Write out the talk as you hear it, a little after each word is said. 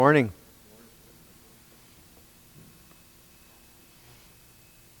morning.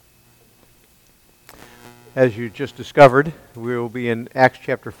 As you just discovered, we will be in Acts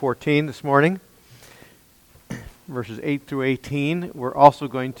chapter 14 this morning, verses 8 through 18. We're also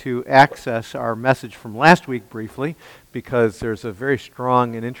going to access our message from last week briefly, because there's a very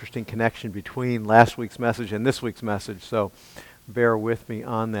strong and interesting connection between last week's message and this week's message, so bear with me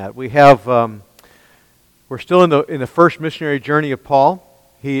on that. We're still in the first missionary journey of Paul.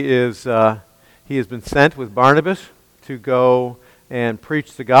 He has been sent with Barnabas to go and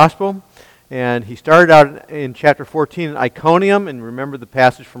preach the gospel. And he started out in chapter 14 in Iconium, and remember the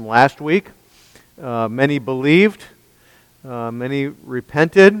passage from last week. Many believed, many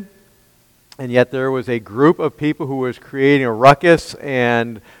repented, and yet there was a group of people who was creating a ruckus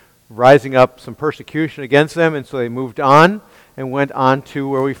and rising up some persecution against them, and so they moved on and went on to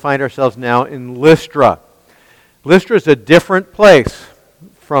where we find ourselves now in Lystra. Lystra is a different place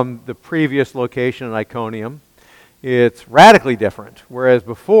from the previous location in Iconium. It's radically different. Whereas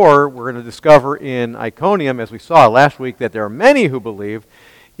before, we're going to discover in Iconium, as we saw last week, that there are many who believe.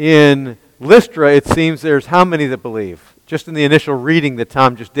 In Lystra, it seems there's how many that believe? Just in the initial reading that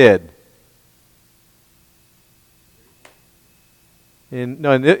Tom just did. In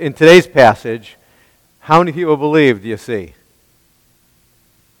today's passage, how many people believe do you see?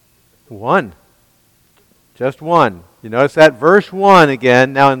 One. Just one. You notice that? Verse 1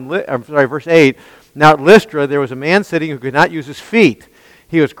 again. Now verse 8. Now at Lystra there was a man sitting who could not use his feet.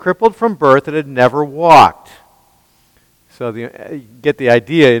 He was crippled from birth and had never walked. So you get the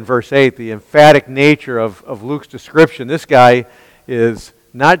idea in verse 8, the emphatic nature of Luke's description. This guy is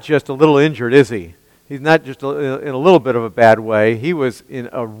not just a little injured, is he? He's not just in a little bit of a bad way. He was in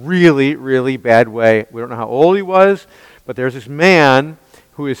a really, really bad way. We don't know how old he was, but there's this man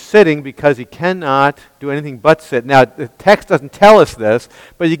who is sitting because he cannot do anything but sit. Now, the text doesn't tell us this,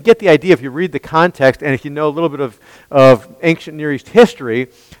 but you get the idea if you read the context and if you know a little bit of ancient Near East history,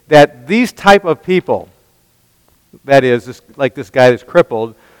 that these type of people, that is, like this guy that's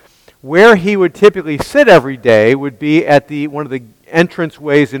crippled, where he would typically sit every day would be at one of the entrance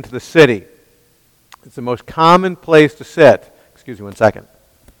ways into the city. It's the most common place to sit. Excuse me one second.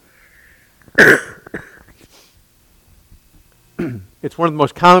 It's one of the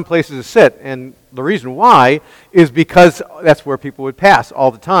most common places to sit, and the reason why is because that's where people would pass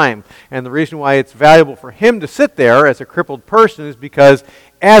all the time. And the reason why it's valuable for him to sit there as a crippled person is because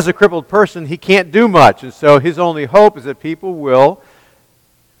as a crippled person, he can't do much. And so his only hope is that people will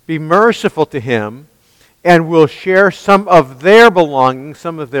be merciful to him and will share some of their belongings,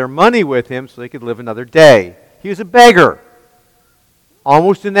 some of their money with him so they could live another day. He was a beggar.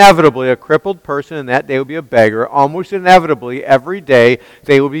 Almost inevitably, a crippled person in that day would be a beggar. Almost inevitably, every day,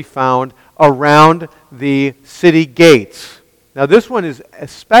 they will be found around the city gates. Now, this one is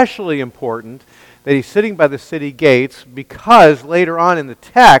especially important that he's sitting by the city gates because later on in the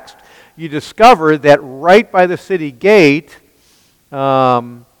text, you discover that right by the city gate,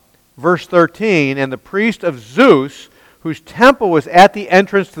 verse 13, and the priest of Zeus, whose temple was at the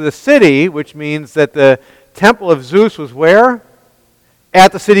entrance to the city, which means that the temple of Zeus was where?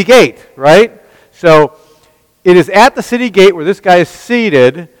 At the city gate, right? So it is at the city gate where this guy is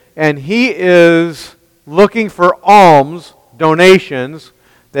seated, and he is looking for alms, donations,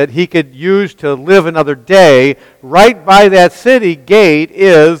 that he could use to live another day. Right by that city gate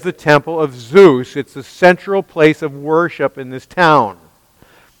is the temple of Zeus. It's the central place of worship in this town.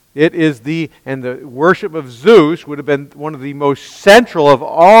 And the worship of Zeus would have been one of the most central of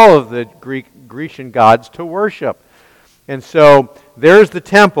all of the Grecian gods to worship. And so there's the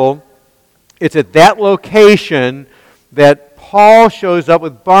temple. It's at that location that Paul shows up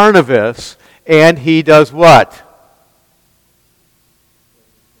with Barnabas, and he does what?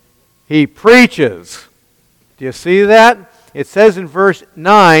 He preaches. Do you see that? It says in verse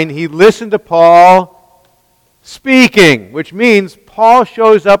 9, he listened to Paul speaking, which means Paul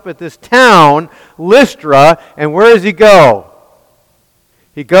shows up at this town, Lystra, and where does he go?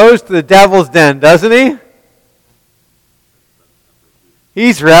 He goes to the devil's den, doesn't he?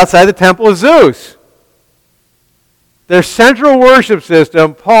 He's outside the temple of Zeus. Their central worship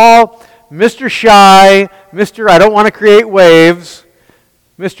system, Paul, Mr. Shy, Mr. I don't want to create waves,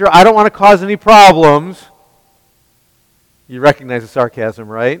 Mr. I don't want to cause any problems. You recognize the sarcasm,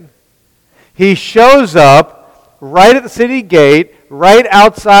 right? He shows up right at the city gate, right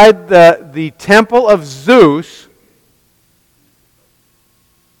outside the temple of Zeus.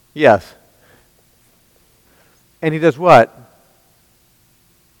 Yes. And he does what?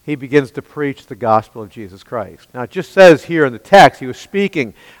 He begins to preach the gospel of Jesus Christ. Now, it just says here in the text, he was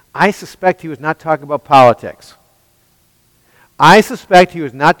speaking. I suspect he was not talking about politics. I suspect he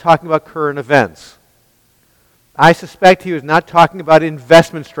was not talking about current events. I suspect he was not talking about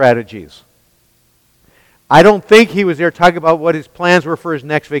investment strategies. I don't think he was there talking about what his plans were for his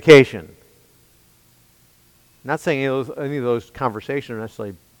next vacation. I'm not saying any of those conversations are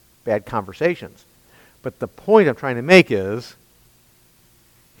necessarily bad conversations. But the point I'm trying to make is,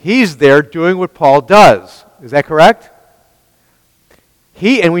 he's there doing what Paul does. Is that correct?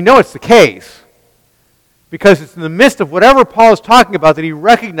 And we know it's the case, because it's in the midst of whatever Paul is talking about that he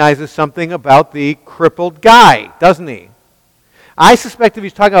recognizes something about the crippled guy, doesn't he? I suspect if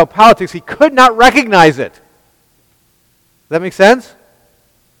he's talking about politics, he could not recognize it. Does that make sense?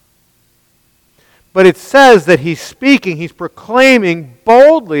 But it says that he's speaking, he's proclaiming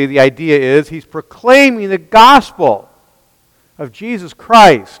boldly, the idea is, he's proclaiming the gospel of Jesus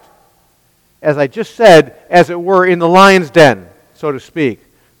Christ, as I just said, as it were, in the lion's den, so to speak.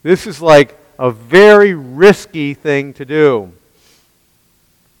 This is like a very risky thing to do.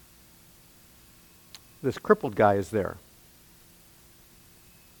 This crippled guy is there.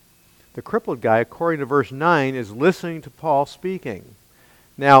 The crippled guy, according to verse 9, is listening to Paul speaking.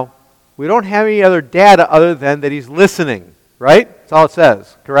 Now, we don't have any other data other than that he's listening, right? That's all it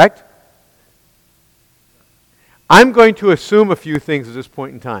says, correct? I'm going to assume a few things at this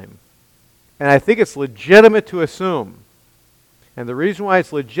point in time. And I think it's legitimate to assume. And the reason why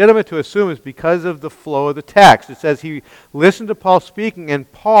it's legitimate to assume is because of the flow of the text. It says he listened to Paul speaking, and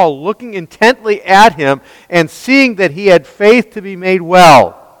Paul looking intently at him and seeing that he had faith to be made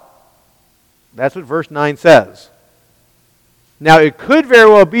well. That's what verse 9 says. Now, it could very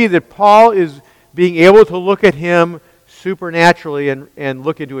well be that Paul is being able to look at him supernaturally and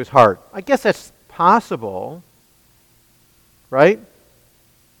look into his heart. I guess that's possible, right?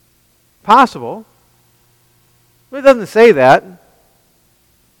 Possible. But it doesn't say that.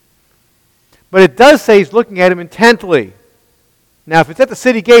 But it does say he's looking at him intently. Now, if it's at the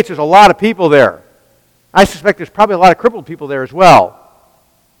city gates, there's a lot of people there. I suspect there's probably a lot of crippled people there as well.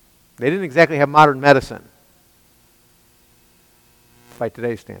 They didn't exactly have modern medicine by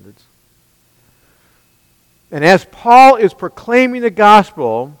today's standards. And as Paul is proclaiming the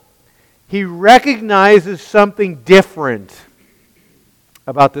gospel, he recognizes something different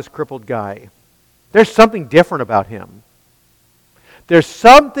about this crippled guy. There's something different about him. There's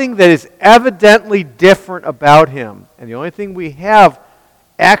something that is evidently different about him. And the only thing we have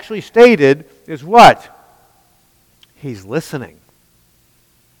actually stated is what? He's listening.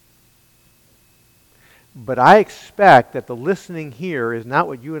 But I expect that the listening here is not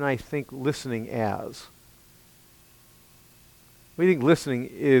what you and I think listening as. We think listening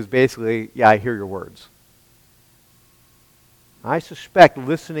is basically, yeah, I hear your words. I suspect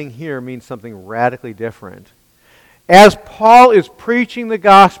listening here means something radically different. As Paul is preaching the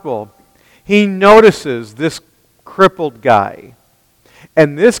gospel, he notices this crippled guy.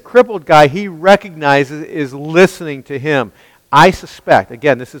 And this crippled guy he recognizes is listening to him. I suspect,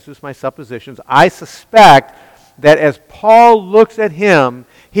 again, this is just my suppositions, I suspect that as Paul looks at him,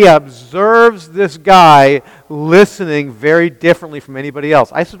 he observes this guy listening very differently from anybody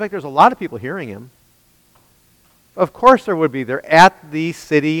else. I suspect there's a lot of people hearing him. Of course there would be. They're at the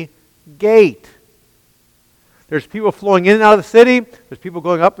city gate. There's people flowing in and out of the city. There's people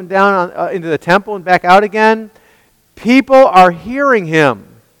going up and down into the temple and back out again. People are hearing him.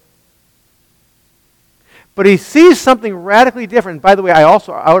 But he sees something radically different. By the way, I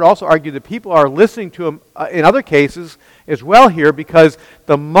would also argue that people are listening to him in other cases as well here, because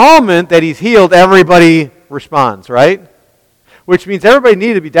the moment that he's healed, everybody responds, right? Which means everybody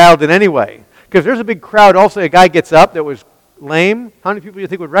needed to be dialed in anyway. Because there's a big crowd, also a guy gets up that was lame. How many people do you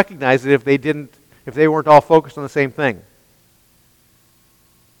think would recognize it if they weren't all focused on the same thing?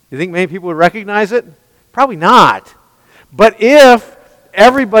 You think many people would recognize it? Probably not. But if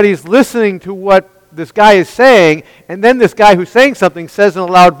everybody's listening to what this guy is saying, and then this guy who's saying something says in a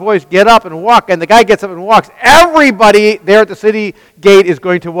loud voice, get up and walk, and the guy gets up and walks, everybody there at the city gate is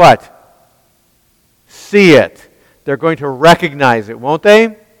going to what? See it. They're going to recognize it, won't they?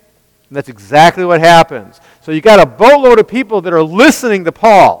 And that's exactly what happens. So you got a boatload of people that are listening to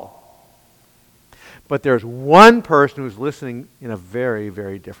Paul. But there's one person who's listening in a very,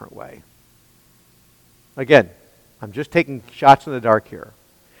 very different way. Again, I'm just taking shots in the dark here.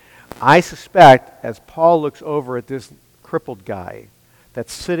 I suspect, as Paul looks over at this crippled guy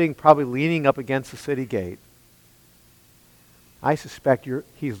that's sitting, probably leaning up against the city gate, I suspect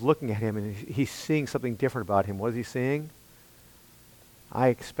he's looking at him and he's seeing something different about him. What is he seeing? I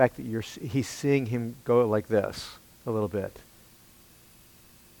expect that he's seeing him go like this a little bit.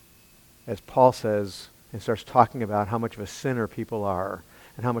 As Paul says and starts talking about how much of a sinner people are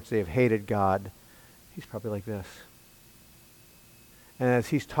and how much they have hated God, he's probably like this. And as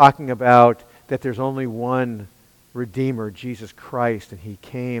he's talking about that there's only one Redeemer, Jesus Christ, and he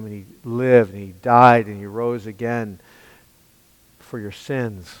came and he lived and he died and he rose again for your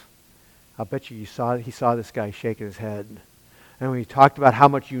sins, I'll bet you he saw this guy shaking his head. And when he talked about how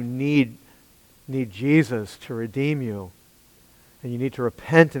much you need Jesus to redeem you, and you need to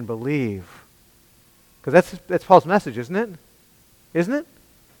repent and believe, because that's Paul's message, isn't it? Isn't it?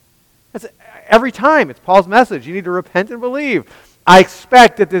 That's every time it's Paul's message. You need to repent and believe. I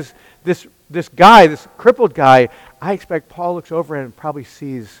expect that this guy, this crippled guy, I expect Paul looks over and probably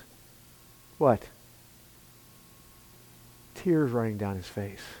sees what? Tears running down his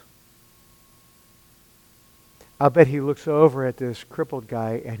face. I'll bet he looks over at this crippled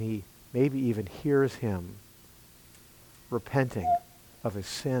guy and he maybe even hears him repenting of his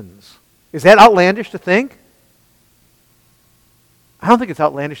sins. Is that outlandish to think? I don't think it's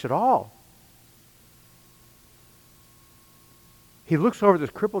outlandish at all. He looks over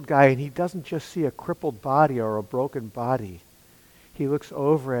this crippled guy and he doesn't just see a crippled body or a broken body. He looks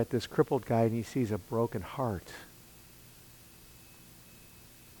over at this crippled guy and he sees a broken heart.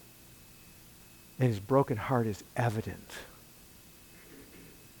 And his broken heart is evident.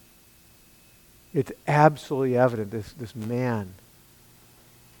 It's absolutely evident. This man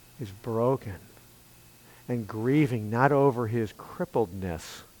is broken and grieving not over his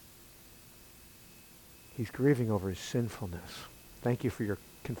crippledness. He's grieving over his sinfulness. Thank you for your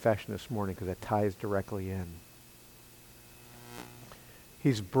confession this morning, because that ties directly in.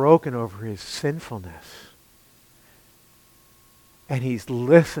 He's broken over his sinfulness. And he's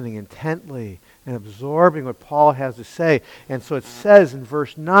listening intently and absorbing what Paul has to say. And so it says in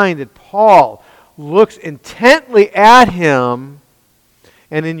verse 9 that Paul looks intently at him.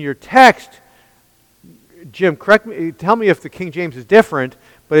 And in your text, Jim, correct me, tell me if the King James is different,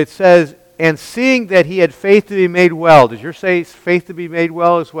 but it says, and seeing that he had faith to be made well. Does yours say faith to be made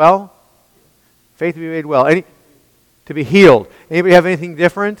well as well? Faith to be made well. To be healed. Anybody have anything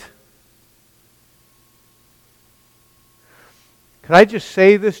different? Could I just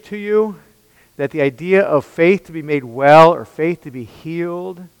say this to you? That the idea of faith to be made well or faith to be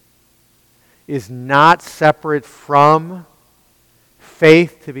healed is not separate from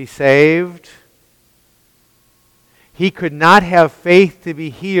faith to be saved. He could not have faith to be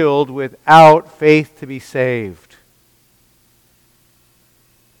healed without faith to be saved.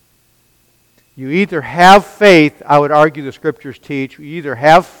 You either have faith, I would argue the scriptures teach, you either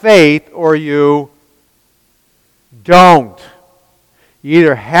have faith or you don't. You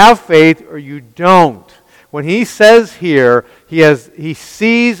either have faith or you don't. When he says here, he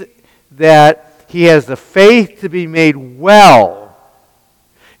sees that he has the faith to be made well.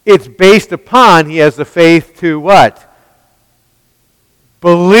 It's based upon he has the faith to what?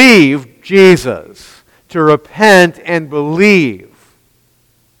 Believe Jesus. To repent and believe.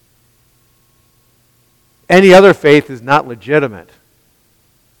 Any other faith is not legitimate.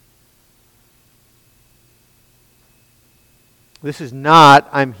 This is not,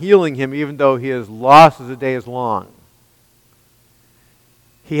 I'm healing him even though he is lost as the day is long.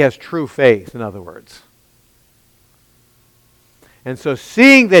 He has true faith, in other words. And so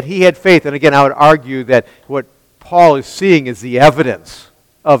seeing that he had faith, and again I would argue that what Paul is seeing is the evidence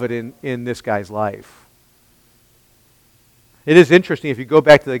of it in this guy's life. It is interesting, if you go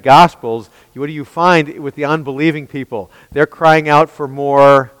back to the Gospels, what do you find with the unbelieving people? They're crying out for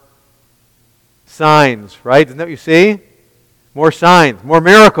more signs, right? Isn't that what you see? More signs, more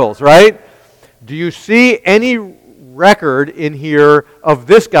miracles, right? Do you see any record in here of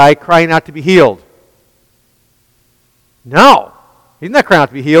this guy crying out to be healed? No. He's not crying out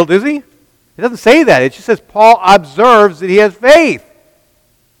to be healed, is he? It doesn't say that. It just says Paul observes that he has faith.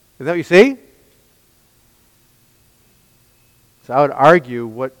 Is that what you see? So I would argue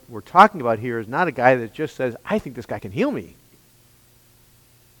what we're talking about here is not a guy that just says, I think this guy can heal me.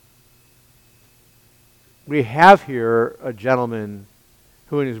 We have here a gentleman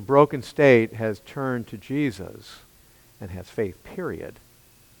who in his broken state has turned to Jesus and has faith, period,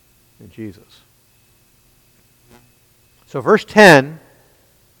 in Jesus. So verse 10,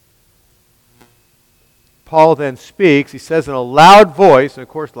 Paul then speaks. He says in a loud voice, and of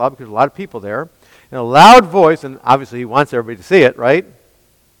course loud because there's a lot of people there, in a loud voice, and obviously he wants everybody to see it, right?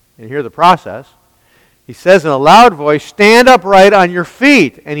 And hear the process. He says in a loud voice, stand upright on your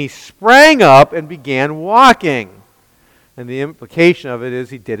feet. And he sprang up and began walking. And the implication of it is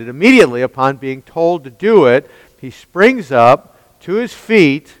he did it immediately upon being told to do it. He springs up to his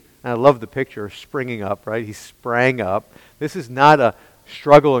feet. And I love the picture of springing up, right? He sprang up. This is not a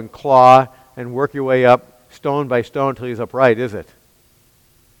struggle and claw and work your way up stone by stone until he's upright, is it?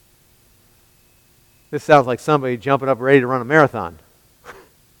 This sounds like somebody jumping up ready to run a marathon.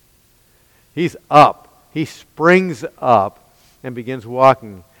 He's up. He springs up and begins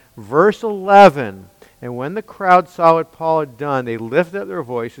walking. Verse 11, and when the crowd saw what Paul had done, they lifted up their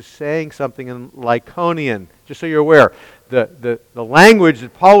voices, saying something in Lycaonian. Just so you're aware, the language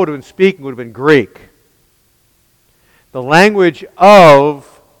that Paul would have been speaking would have been Greek. The language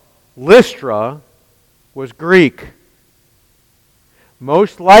of Lystra was Greek.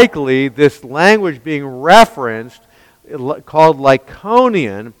 Most likely, this language being referenced, called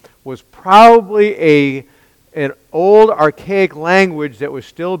Lycaonian, was probably an old archaic language that was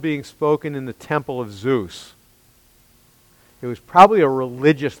still being spoken in the temple of Zeus. It was probably a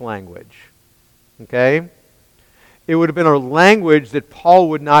religious language. Okay? It would have been a language that Paul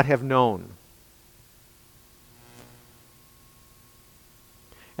would not have known.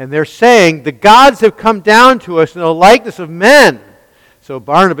 And they're saying, the gods have come down to us in the likeness of men. So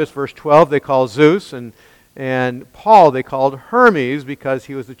Barnabas, verse 12, they call Zeus, and Paul they called Hermes because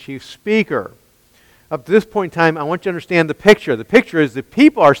he was the chief speaker. Up to this point in time, I want you to understand the picture. The picture is that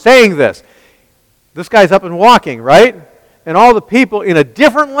people are saying this. This guy's up and walking, right? And all the people in a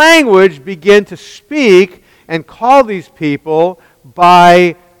different language begin to speak and call these people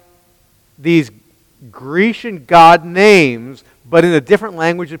by these Grecian god names, but in a different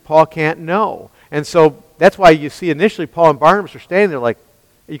language that Paul can't know. And so that's why you see initially Paul and Barnabas are standing there like,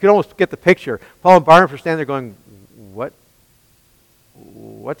 you can almost get the picture. Paul and Barnabas are standing there going,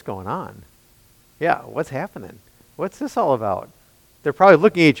 what's going on? Yeah, what's happening? What's this all about? They're probably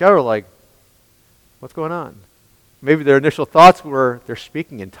looking at each other like, what's going on? Maybe their initial thoughts were, they're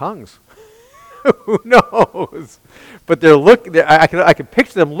speaking in tongues. Who knows? But I can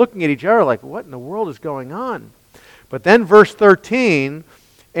picture them looking at each other like, what in the world is going on? But then verse 13,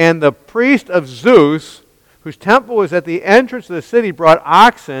 and the priest of Zeus, whose temple was at the entrance of the city, brought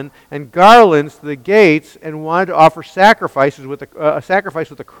oxen and garlands to the gates and wanted to offer sacrifices with a sacrifice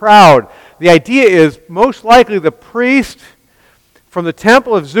with the crowd. The idea is most likely the priest from the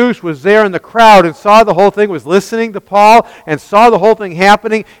temple of Zeus was there in the crowd and saw the whole thing, was listening to Paul and saw the whole thing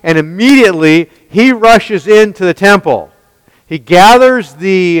happening, and immediately he rushes into the temple. He gathers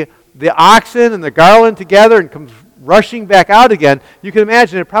the oxen and the garland together and comes rushing back out again. You can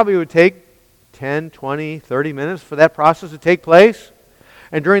imagine it probably would take 10, 20, 30 minutes for that process to take place.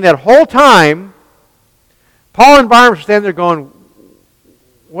 And during that whole time, Paul and Barnabas are standing there going,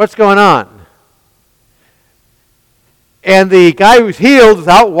 what's going on? And the guy who's healed is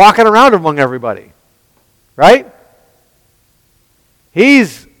out walking around among everybody. Right?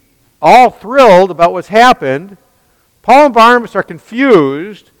 He's all thrilled about what's happened. Paul and Barnabas are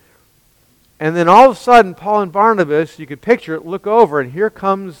confused. And then all of a sudden, Paul and Barnabas, you could picture it, look over, and here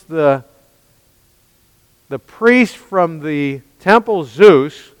comes the priest from the temple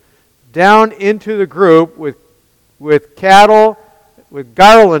Zeus down into the group with cattle, with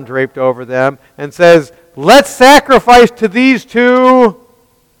garland draped over them, and says, let's sacrifice to these two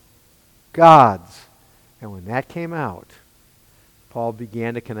gods. And when that came out, Paul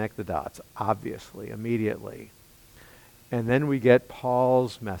began to connect the dots, obviously, immediately. And then we get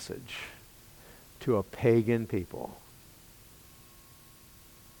Paul's message to a pagan people.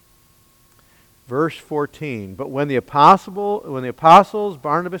 Verse 14, but when the apostles,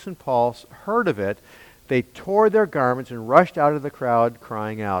 Barnabas and Paul, heard of it, they tore their garments and rushed out of the crowd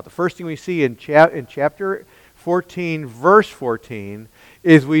crying out. The first thing we see in chapter 14, verse 14,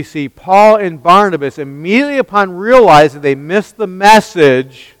 is we see Paul and Barnabas immediately upon realizing they missed the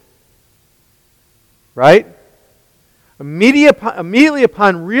message, right? Immediately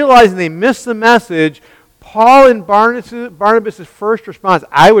upon realizing they missed the message, Paul and Barnabas' first response,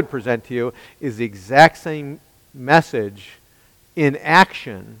 I would present to you, is the exact same message in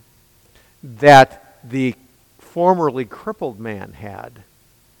action that the formerly crippled man had.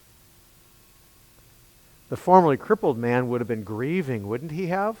 The formerly crippled man would have been grieving, wouldn't he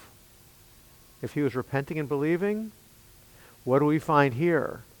have? If he was repenting and believing? What do we find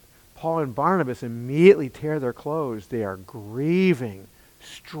here? Paul and Barnabas immediately tear their clothes. They are grieving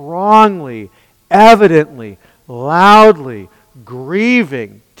strongly, evidently, loudly,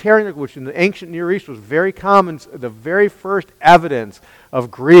 grieving, tearing, which in the ancient Near East was very common. The very first evidence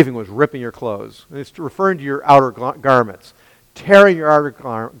of grieving was ripping your clothes. And it's referring to your outer garments. Tearing your outer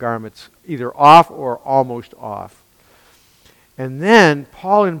garments either off or almost off. And then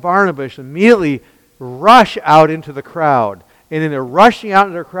Paul and Barnabas immediately rush out into the crowd. And in their rushing out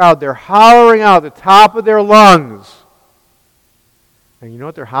into the crowd, they're hollering out at the top of their lungs. And you know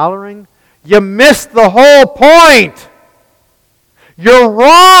what they're hollering? You missed the whole point! You're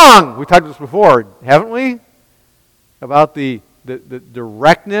wrong! We talked about this before, haven't we? About the the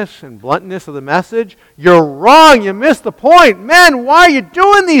directness and bluntness of the message, you're wrong. You missed the point. Men, why are you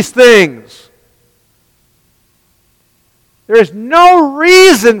doing these things? There's no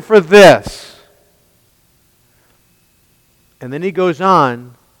reason for this. And then he goes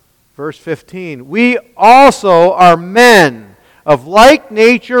on, verse 15. We also are men of like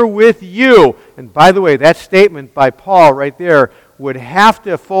nature with you. And by the way, that statement by Paul right there would have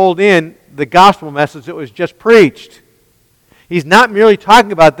to fold in the gospel message that was just preached. He's not merely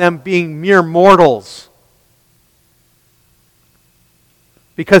talking about them being mere mortals.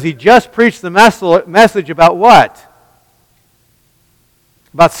 Because he just preached the message about what?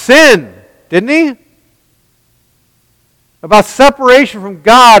 About sin, didn't he? About separation from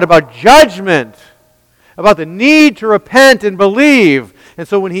God, about judgment, about the need to repent and believe. And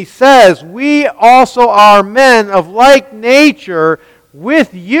so when he says, we also are men of like nature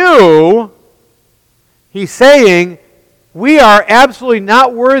with you, he's saying, we are absolutely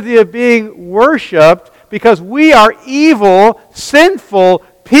not worthy of being worshipped because we are evil, sinful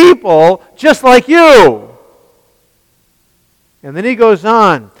people just like you. And then he goes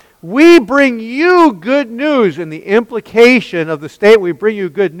on, we bring you good news. And the implication of the statement, we bring you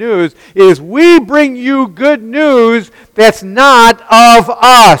good news, is we bring you good news that's not of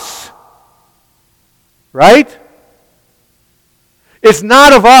us. Right? It's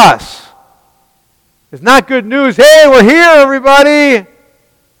not of us. It's not good news. Hey, we're here, everybody.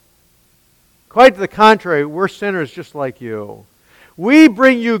 Quite to the contrary, we're sinners just like you. We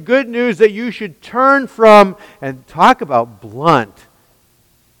bring you good news that you should turn from, and talk about blunt,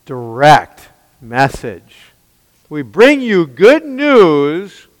 direct message. We bring you good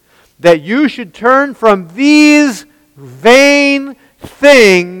news that you should turn from these vain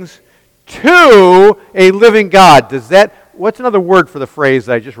things to a living God. What's another word for the phrase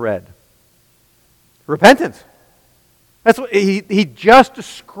that I just read? Repentance. That's what he just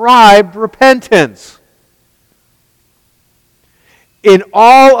described repentance. In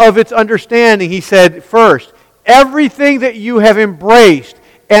all of its understanding, he said, first, everything that you have embraced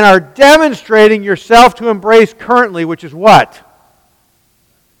and are demonstrating yourself to embrace currently, which is what?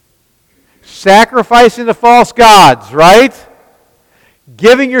 Sacrificing to false gods, right?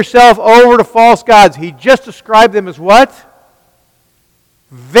 Giving yourself over to false gods. He just described them as what?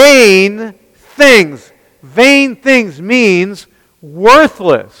 Vain things. Vain things means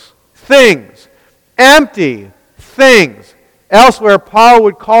worthless things, empty things. Elsewhere, Paul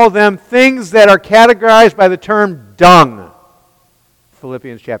would call them things that are categorized by the term dung.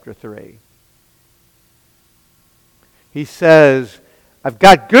 Philippians chapter 3. He says, I've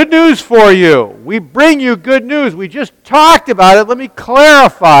got good news for you. We bring you good news. We just talked about it. Let me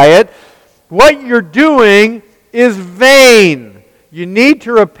clarify it. What you're doing is vain. You need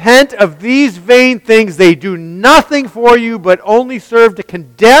to repent of these vain things. They do nothing for you but only serve to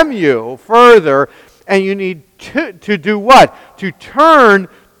condemn you further. And you need to do what? To turn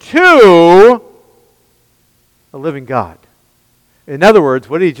to a living God. In other words,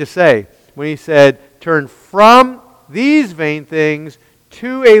 what did he just say? When he said, turn from these vain things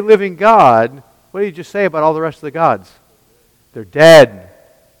to a living God, what did he just say about all the rest of the gods? They're dead.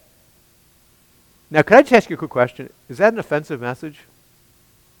 Now, could I just ask you a quick question? Is that an offensive message?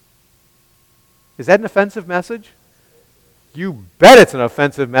 Is that an offensive message? You bet it's an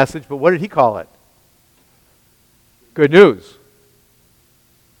offensive message, but what did he call it? Good news.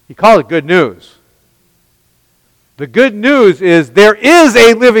 He called it good news. The good news is there is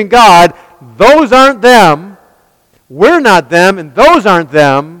a living God. Those aren't them. We're not them, and those aren't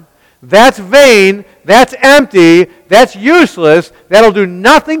them. That's vain. That's empty. That's useless. That'll do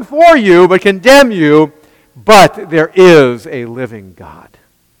nothing for you but condemn you. But there is a living God.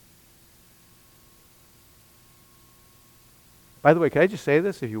 By the way, can I just say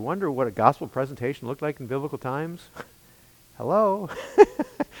this? If you wonder what a gospel presentation looked like in biblical times, hello.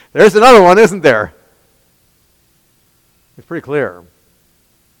 There's another one, isn't there? It's pretty clear.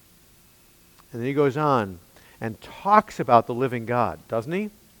 And then he goes on and talks about the living God, doesn't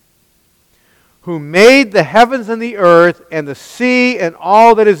he? Who made the heavens and the earth and the sea and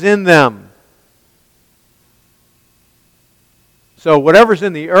all that is in them. So whatever's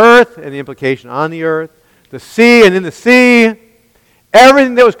in the earth, and the implication on the earth, the sea and in the sea,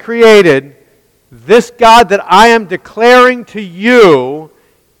 everything that was created, this God that I am declaring to you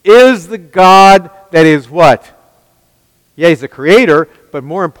is the God that is what? Yeah, he's the creator, but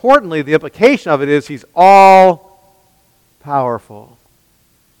more importantly, the implication of it is he's all powerful.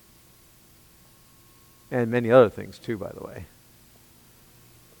 And many other things too, by the way.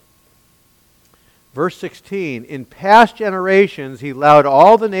 Verse 16, in past generations, he allowed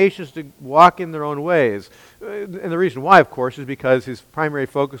all the nations to walk in their own ways. And the reason why, of course, is because his primary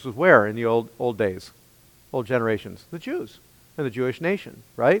focus was where in the old days, old generations? The Jews and the Jewish nation,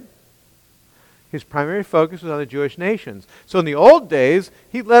 right? His primary focus was on the Jewish nations. So in the old days,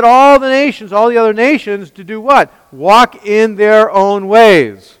 he led all the nations, all the other nations, to do what? Walk in their own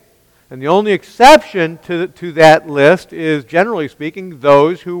ways. And the only exception to that list is, generally speaking,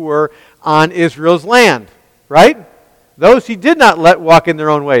 those who were on Israel's land, right? Those he did not let walk in their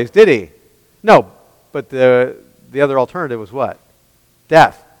own ways, did he? No, but the other alternative was what?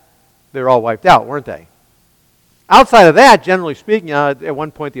 Death. They were all wiped out, weren't they? Outside of that, generally speaking, at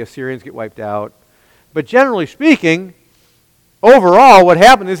one point the Assyrians get wiped out. But generally speaking, overall, what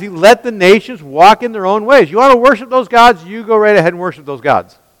happened is he let the nations walk in their own ways. You want to worship those gods? You go right ahead and worship those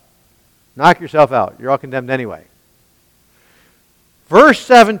gods. Knock yourself out. You're all condemned anyway. Verse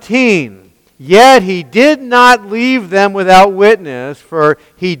 17, yet he did not leave them without witness, for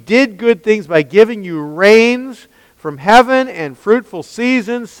he did good things by giving you rains from heaven and fruitful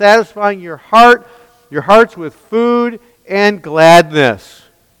seasons, satisfying your hearts with food and gladness.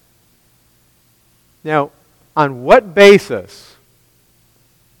 Now, on what basis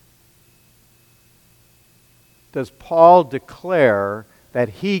does Paul declare that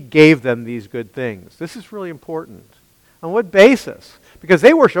he gave them these good things? This is really important. On what basis? Because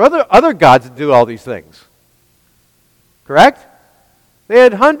they worship other gods that do all these things. Correct? They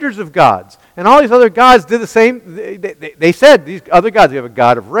had hundreds of gods. And all these other gods did the same. They said, these other gods, you have a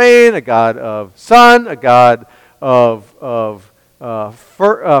god of rain, a god of sun, a god of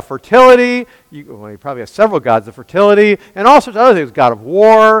fertility. You probably have several gods of fertility, and all sorts of other things. God of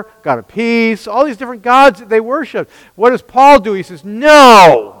war, God of peace, all these different gods that they worship. What does Paul do? He says,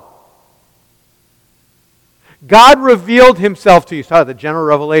 no. God revealed himself to you. He's talking about the general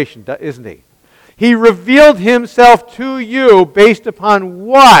revelation, isn't he? He revealed himself to you based upon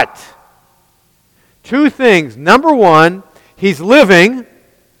what? Two things. Number one, he's living,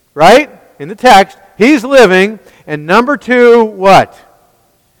 right? In the text, he's living. And number two, what?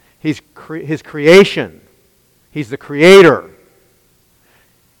 His creation. He's the creator.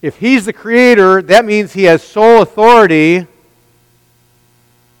 If he's the creator, that means he has sole authority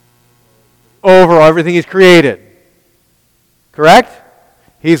over everything he's created. Correct?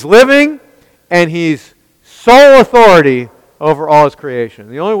 He's living, and he's sole authority over all his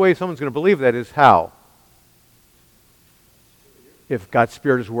creation. The only way someone's going to believe that is how? If God's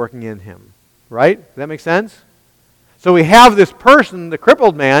Spirit is working in him. Right? Does that make sense? So we have this person, the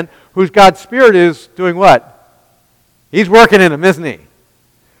crippled man, whose God's Spirit is doing what? He's working in him, isn't he?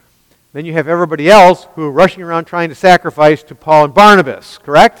 Then you have everybody else who are rushing around trying to sacrifice to Paul and Barnabas.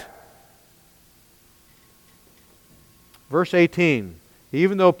 Correct? Verse 18.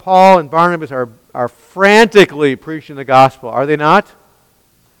 Even though Paul and Barnabas are frantically preaching the gospel, are they not?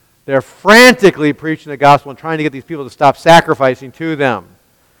 They're frantically preaching the gospel and trying to get these people to stop sacrificing to them.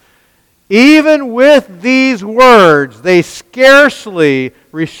 Even with these words, they scarcely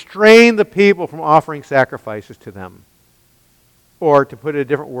restrain the people from offering sacrifices to them. Or, to put it in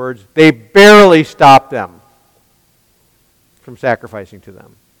different words, they barely stop them from sacrificing to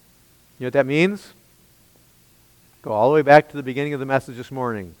them. You know what that means? Go all the way back to the beginning of the message this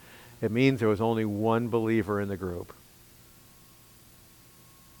morning. It means there was only one believer in the group.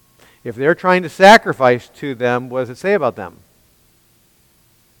 If they're trying to sacrifice to them, what does it say about them?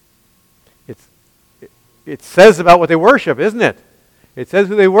 It says about what they worship, isn't it? It says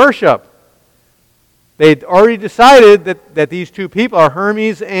who they worship. They'd already decided that these two people are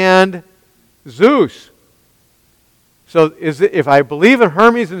Hermes and Zeus. So if I believe in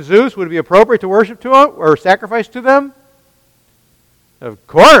Hermes and Zeus, would it be appropriate to worship to them or sacrifice to them? Of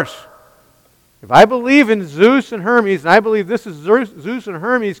course. If I believe in Zeus and Hermes, and I believe this is Zeus and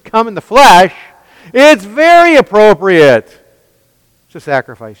Hermes come in the flesh, it's very appropriate to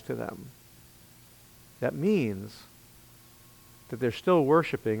sacrifice to them. That means that they're still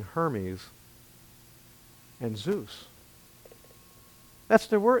worshiping Hermes and Zeus. That's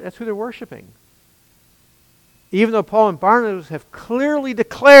who they're worshiping. Even though Paul and Barnabas have clearly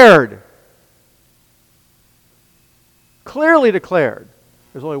declared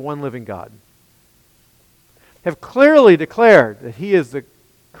there's only one living God. Have clearly declared that he is the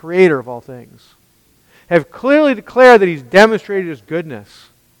creator of all things. Have clearly declared that he's demonstrated his goodness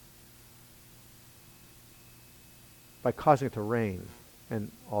by causing it to rain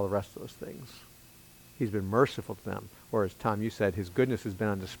and all the rest of those things. He's been merciful to them. Or as Tom, you said, his goodness has been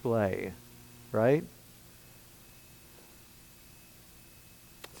on display. Right?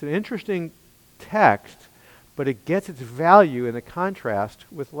 It's an interesting text, but it gets its value in the contrast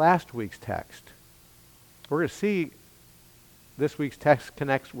with last week's text. We're going to see this week's text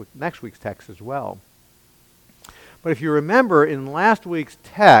connects with next week's text as well. But if you remember, in last week's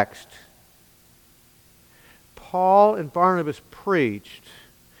text, Paul and Barnabas preached,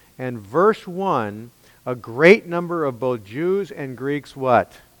 and verse 1, a great number of both Jews and Greeks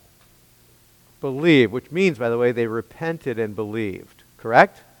what? Believed, which means, by the way, they repented and believed.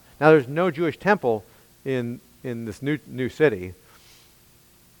 Correct? Now, there's no Jewish temple in this new city.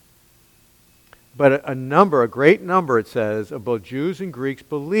 But a great number, it says, of both Jews and Greeks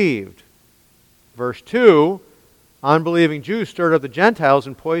believed. Verse 2, unbelieving Jews stirred up the Gentiles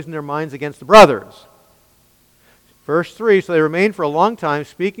and poisoned their minds against the brothers. Verse 3, so they remained for a long time,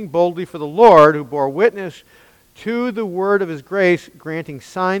 speaking boldly for the Lord, who bore witness to the word of his grace, granting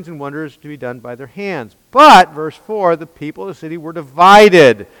signs and wonders to be done by their hands. But, verse 4, the people of the city were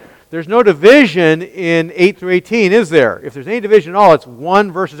divided. There's no division in 8 through 18, is there? If there's any division at all, it's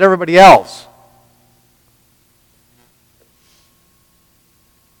one versus everybody else.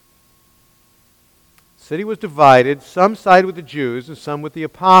 The city was divided. Some sided with the Jews and some with the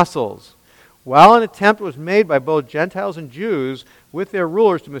apostles. While an attempt was made by both Gentiles and Jews with their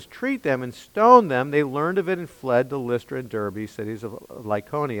rulers to mistreat them and stone them, they learned of it and fled to Lystra and Derbe, cities of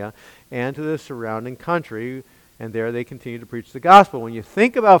Lycaonia, and to the surrounding country, and there they continued to preach the gospel. When you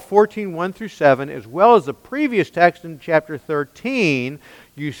think about 14:1 through 7, as well as the previous text in chapter 13,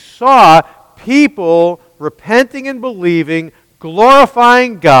 you saw people repenting and believing,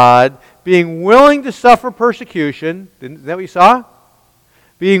 glorifying God, being willing to suffer persecution. Isn't that what you saw?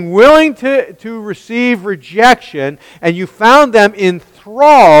 Being willing to receive rejection, and you found them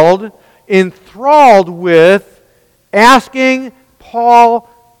enthralled with asking Paul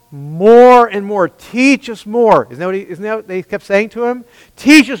more and more. Teach us more. Isn't that what they kept saying to him?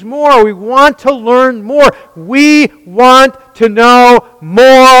 Teach us more. We want to learn more. We want to know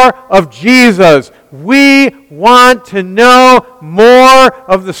more of Jesus. We want to know more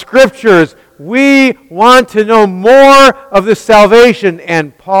of the Scriptures. We want to know more of the salvation.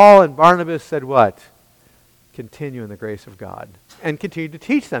 And Paul and Barnabas said what? Continue in the grace of God. And continued to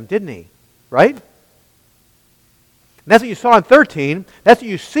teach them, didn't he? Right? And that's what you saw in 13. That's what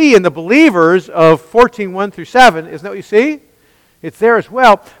you see in the believers of 14:1 through 7. Isn't that what you see? It's there as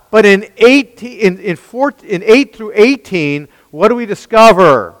well. But in 8 through 18, what do we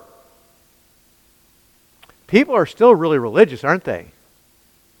discover? People are still really religious, aren't they?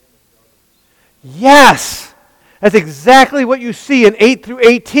 Yes! That's exactly what you see in 8 through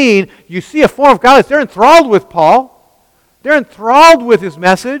 18. You see a form of godliness. They're enthralled with Paul. They're enthralled with his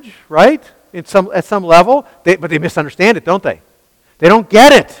message, right? At some level. But they misunderstand it, don't they? They don't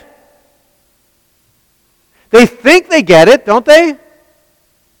get it. They think they get it, don't they?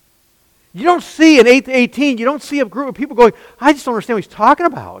 You don't see in 8 to 18, you don't see a group of people going, I just don't understand what he's talking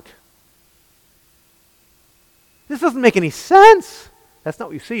about. This doesn't make any sense. That's not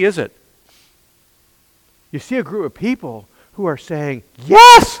what you see, is it? You see a group of people who are saying,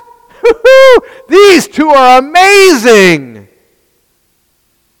 yes! These two are amazing!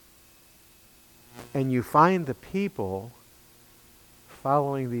 And you find the people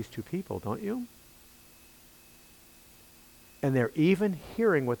following these two people, don't you? And they're even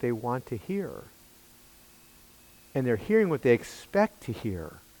hearing what they want to hear. And they're hearing what they expect to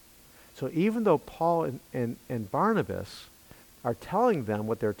hear. So even though Paul and Barnabas are telling them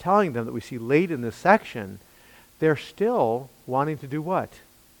what they're telling them that we see late in this section, they're still wanting to do what?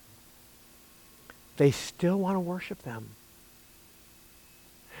 They still want to worship them.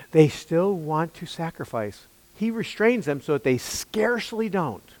 They still want to sacrifice. He restrains them so that they scarcely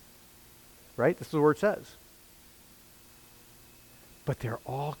don't. Right? This is the word says. But they're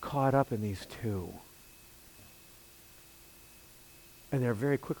all caught up in these two. And they're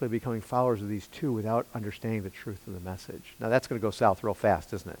very quickly becoming followers of these two without understanding the truth of the message. Now that's going to go south real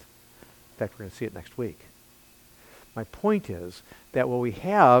fast, isn't it? In fact, we're going to see it next week. My point is that what we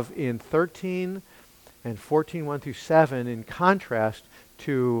have in 13 and 14:1 through 7, in contrast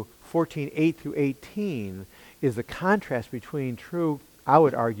to 14:8 through 18, is the contrast between true, I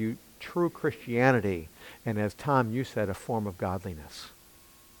would argue, true Christianity and, as Tom, you said, a form of godliness.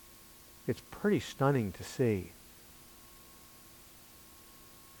 It's pretty stunning to see.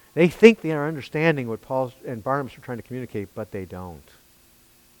 They think they are understanding what Paul and Barnabas are trying to communicate, but they don't.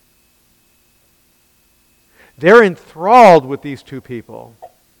 They're enthralled with these two people.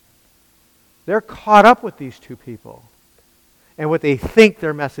 They're caught up with these two people and what they think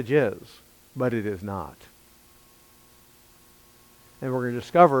their message is, but it is not. And we're going to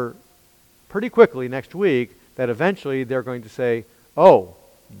discover pretty quickly next week that eventually they're going to say, oh,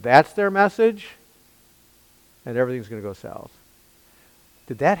 that's their message, and everything's going to go south.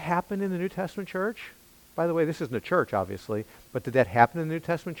 Did that happen in the New Testament church? By the way, this isn't a church, obviously, but did that happen in the New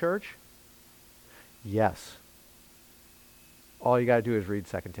Testament church? Yes. All you got to do is read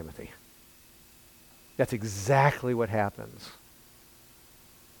 2 Timothy. That's exactly what happens.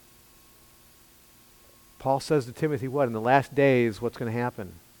 Paul says to Timothy, what? In the last days, what's going to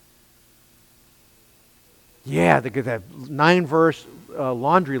happen? Yeah, they get that 9-verse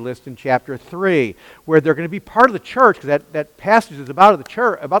laundry list in chapter 3, where they're going to be part of the church, because that passage is about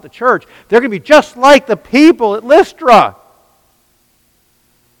the church. They're going to be just like the people at Lystra.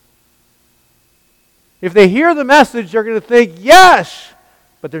 If they hear the message, they're going to think, yes,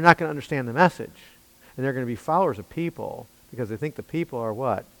 but they're not going to understand the message. And they're going to be followers of people, because they think the people are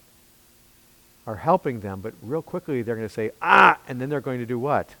what? Are helping them, but real quickly they're going to say, and then they're going to do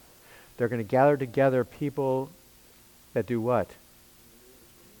what? They're going to gather together people that do what?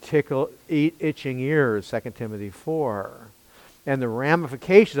 Eat itching ears, 2 Timothy 4. And the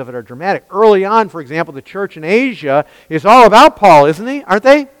ramifications of it are dramatic. Early on, for example, the church in Asia is all about Paul, isn't he? Aren't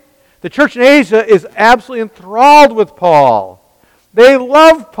they? The church in Asia is absolutely enthralled with Paul. They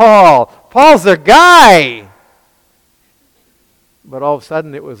love Paul. Paul's their guy. But all of a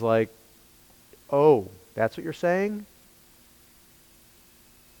sudden it was like, oh, that's what you're saying?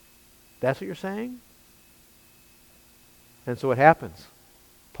 That's what you're saying? And so what happens?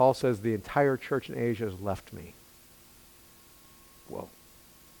 Paul says the entire church in Asia has left me. Whoa.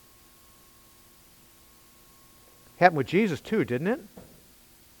 Happened with Jesus too, didn't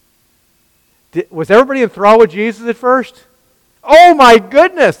it? Was everybody enthralled with Jesus at first? Oh my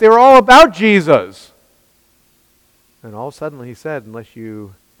goodness, they were all about Jesus. And all of a sudden he said, unless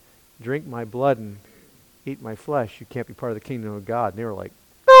you drink my blood and eat my flesh, you can't be part of the kingdom of God. And they were like,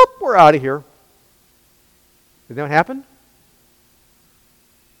 nope, we're out of here. Did that happen?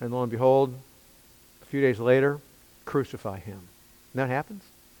 And lo and behold, a few days later, crucify him. And that happens.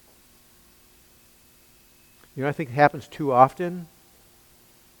 You know, I think it happens too often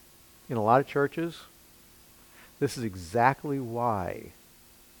in a lot of churches. This is exactly why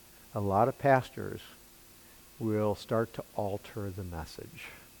a lot of pastors will start to alter the message.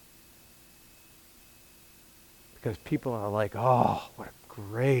 Because people are like, oh, what a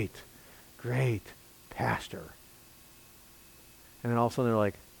great, great pastor. And then all of a sudden they're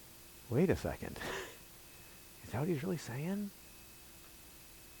like, wait a second. Is that what he's really saying?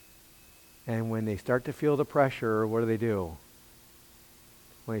 And when they start to feel the pressure, what do?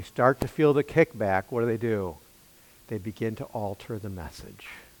 When they start to feel the kickback, what do? They begin to alter the message.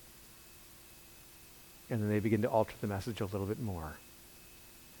 And then they begin to alter the message a little bit more.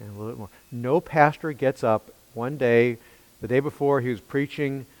 And a little bit more. No pastor gets up one day, the day before he was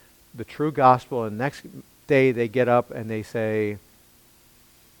preaching the true gospel, and the next day they get up and they say,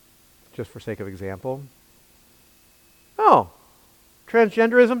 just for sake of example, oh,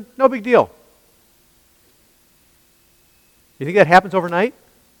 transgenderism, no big deal. You think that happens overnight?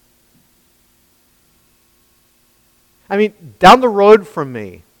 I mean, down the road from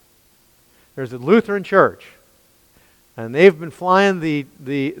me, there's a Lutheran church, and they've been flying the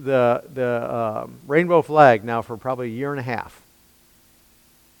rainbow flag now for probably a year and a half.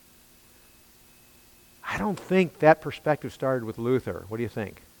 I don't think that perspective started with Luther. What do you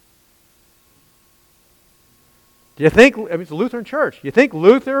think? Do you think, I mean, it's a Lutheran church. You think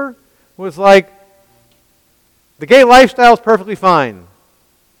Luther was like, the gay lifestyle is perfectly fine?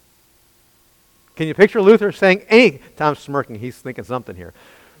 Can you picture Luther saying anything? Tom's smirking. He's thinking something here.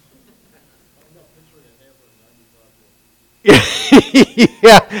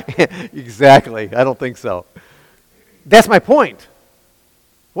 Yeah, exactly. I don't think so. That's my point.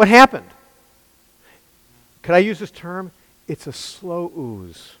 What happened? Could I use this term? It's a slow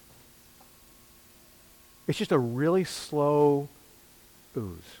ooze. It's just a really slow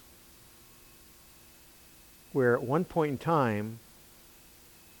ooze. Where at one point in time,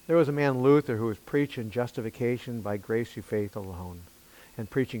 there was a man, Luther, who was preaching justification by grace through faith alone and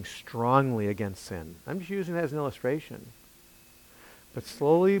preaching strongly against sin. I'm just using that as an illustration. But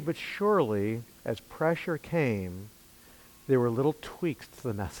slowly but surely, as pressure came, there were little tweaks to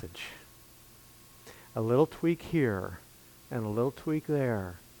the message. A little tweak here, and a little tweak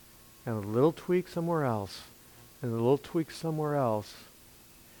there, and a little tweak somewhere else, and a little tweak somewhere else.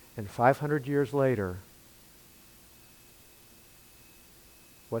 And 500 years later,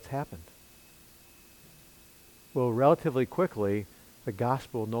 what's happened? Well, relatively quickly, the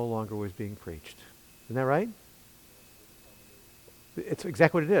gospel no longer was being preached. Isn't that right? It's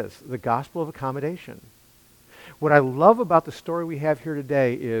exactly what it is, the gospel of accommodation. What I love about the story we have here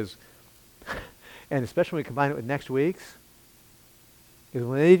today is, and especially when we combine it with next week's, is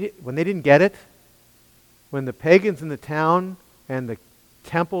when they didn't get it, when the pagans in the town and the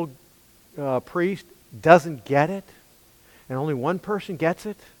temple priest doesn't get it, and only one person gets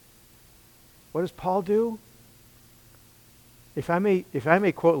it, what does Paul do? If I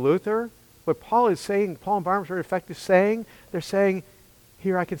may quote Luther, what Paul is saying, Paul and Barnabas are in effect saying, they're saying,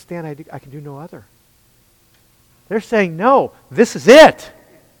 here I can stand, I can do no other. They're saying, no, this is it.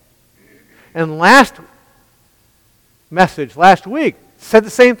 And last week, said the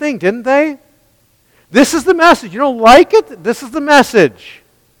same thing, didn't they? This is the message. You don't like it? This is the message.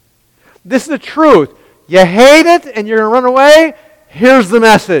 This is the truth. You hate it and you're going to run away? Here's the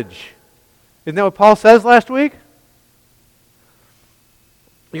message. Isn't that what Paul says last week?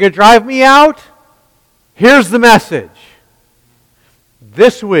 You're going to drive me out? Here's the message.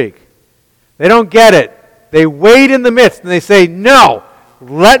 This week, they don't get it. They wait in the midst and they say, no,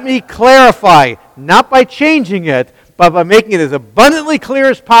 let me clarify, not by changing it, but by making it as abundantly clear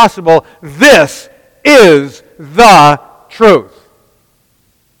as possible. This is the truth.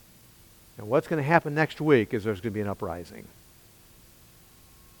 And what's going to happen next week is there's going to be an uprising.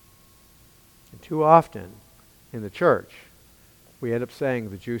 And too often in the church, we end up saying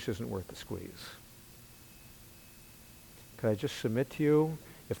the juice isn't worth the squeeze. Could I just submit to you,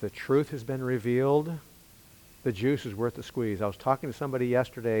 if the truth has been revealed, the juice is worth the squeeze. I was talking to somebody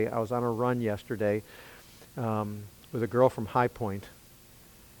yesterday. I was on a run yesterday with a girl from High Point.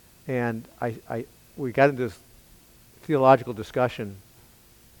 And we got into this theological discussion.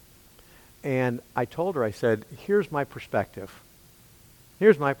 And I told her, I said, here's my perspective.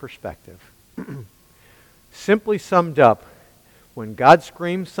 Here's my perspective. Simply summed up, when God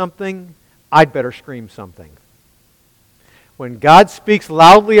screams something, I'd better scream something. When God speaks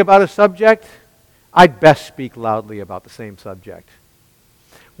loudly about a subject, I'd best speak loudly about the same subject.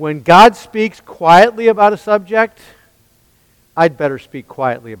 When God speaks quietly about a subject, I'd better speak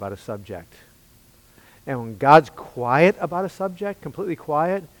quietly about a subject. And when God's quiet about a subject, completely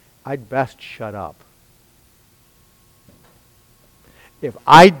quiet, I'd best shut up. If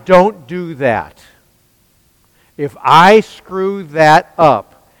I don't do that, if I screw that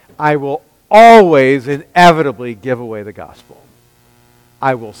up, I will always inevitably give away the gospel.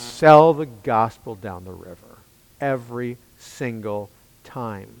 I will sell the gospel down the river every single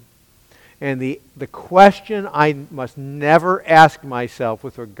time. And the question I must never ask myself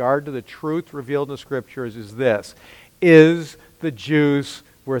with regard to the truth revealed in the Scriptures is this: is the juice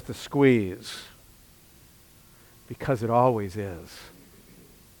worth the squeeze? Because it always is.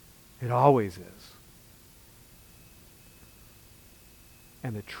 It always is.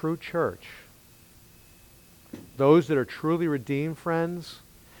 And the true church, those that are truly redeemed, friends,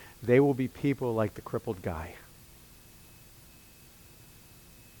 they will be people like the crippled guy.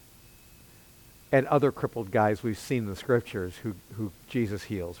 And other crippled guys we've seen in the Scriptures who Jesus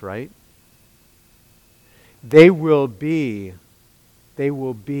heals, right? They will be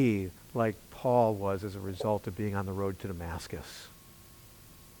like Paul was as a result of being on the road to Damascus.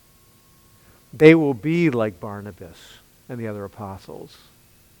 They will be like Barnabas and the other apostles.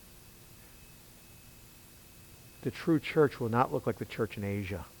 The true church will not look like the church in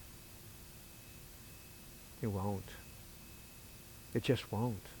Asia. It won't. It just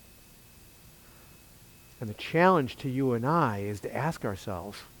won't. And the challenge to you and I is to ask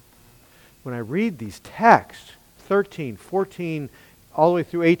ourselves, when I read these texts, 13, 14, all the way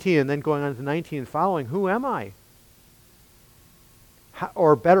through 18, and then going on to 19 and following, who am I?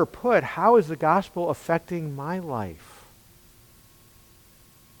 Or better put, how is the gospel affecting my life?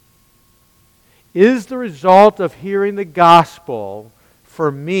 Is the result of hearing the gospel for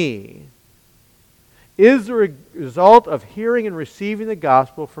me, is the result of hearing and receiving the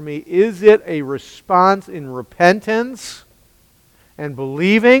gospel for me, is it a response in repentance and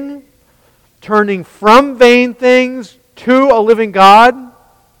believing, turning from vain things to a living God?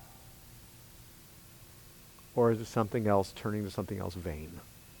 Or is it something else, turning to something else vain?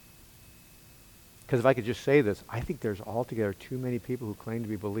 Because if I could just say this, I think there's altogether too many people who claim to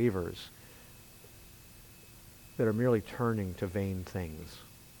be believers that are merely turning to vain things.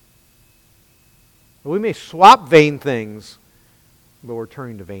 We may swap vain things, but we're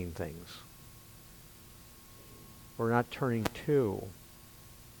turning to vain things. We're not turning to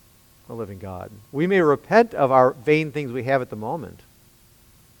a living God. We may repent of our vain things we have at the moment,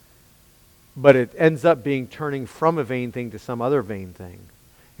 but it ends up being turning from a vain thing to some other vain thing.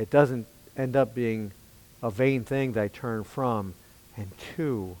 It doesn't end up being a vain thing that I turn from and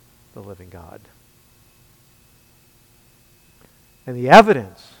to the living God. And the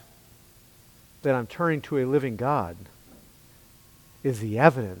evidence that I'm turning to a living God is the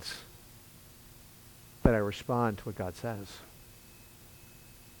evidence that I respond to what God says.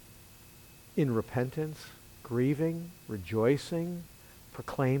 In repentance, grieving, rejoicing,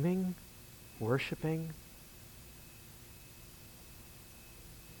 proclaiming,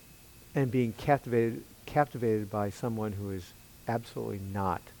 and being captivated by someone who is absolutely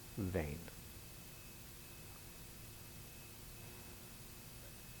not vain.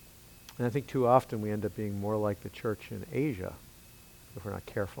 And I think too often we end up being more like the church in Asia if we're not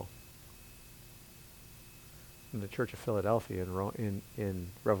careful. In the church of Philadelphia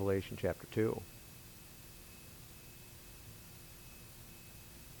in Revelation chapter 2.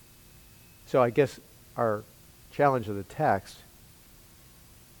 So I guess our challenge of the text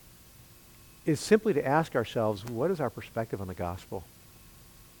is simply to ask ourselves, what is our perspective on the gospel?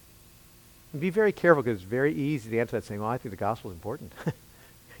 And be very careful, because it's very easy to answer that saying, well, I think the gospel is important.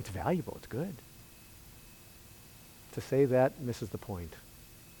 It's valuable. It's good. To say that misses the point.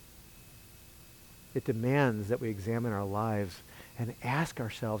 It demands that we examine our lives and ask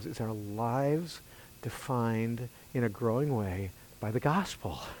ourselves, is our lives defined in a growing way by the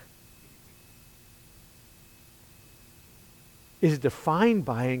gospel? Is defined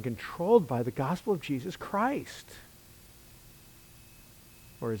by and controlled by the gospel of Jesus Christ?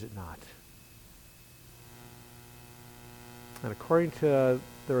 Or is it not? And according to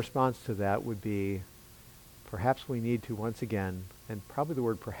the response to that would be, perhaps we need to once again, and probably the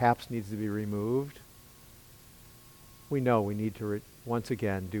word perhaps needs to be removed. We know we need to once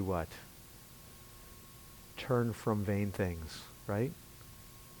again do what? Turn from vain things, right?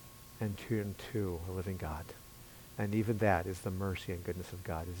 And turn to a living God. And even that is the mercy and goodness of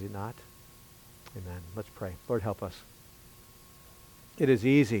God, is it not? Amen. Let's pray. Lord, help us. It is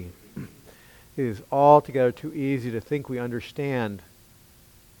easy. It is altogether too easy to think we understand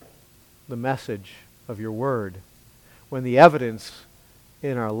the message of your word when the evidence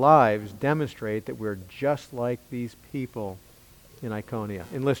in our lives demonstrate that we're just like these people in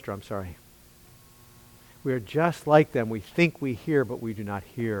Lystra, I'm sorry. We are just like them. We think we hear, but we do not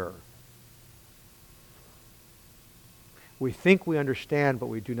hear. We think we understand, but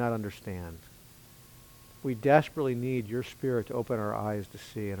we do not understand. We desperately need your Spirit to open our eyes to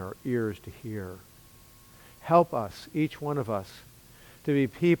see and our ears to hear. Help us, each one of us, to be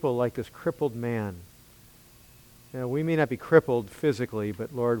people like this crippled man. You know, we may not be crippled physically,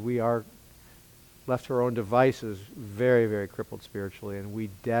 but Lord, we are left to our own devices very, very crippled spiritually, and we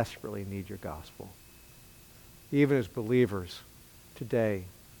desperately need your gospel. Even as believers, today,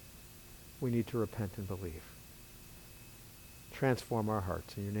 we need to repent and believe. Transform our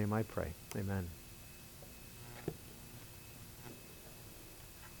hearts. In your name I pray. Amen.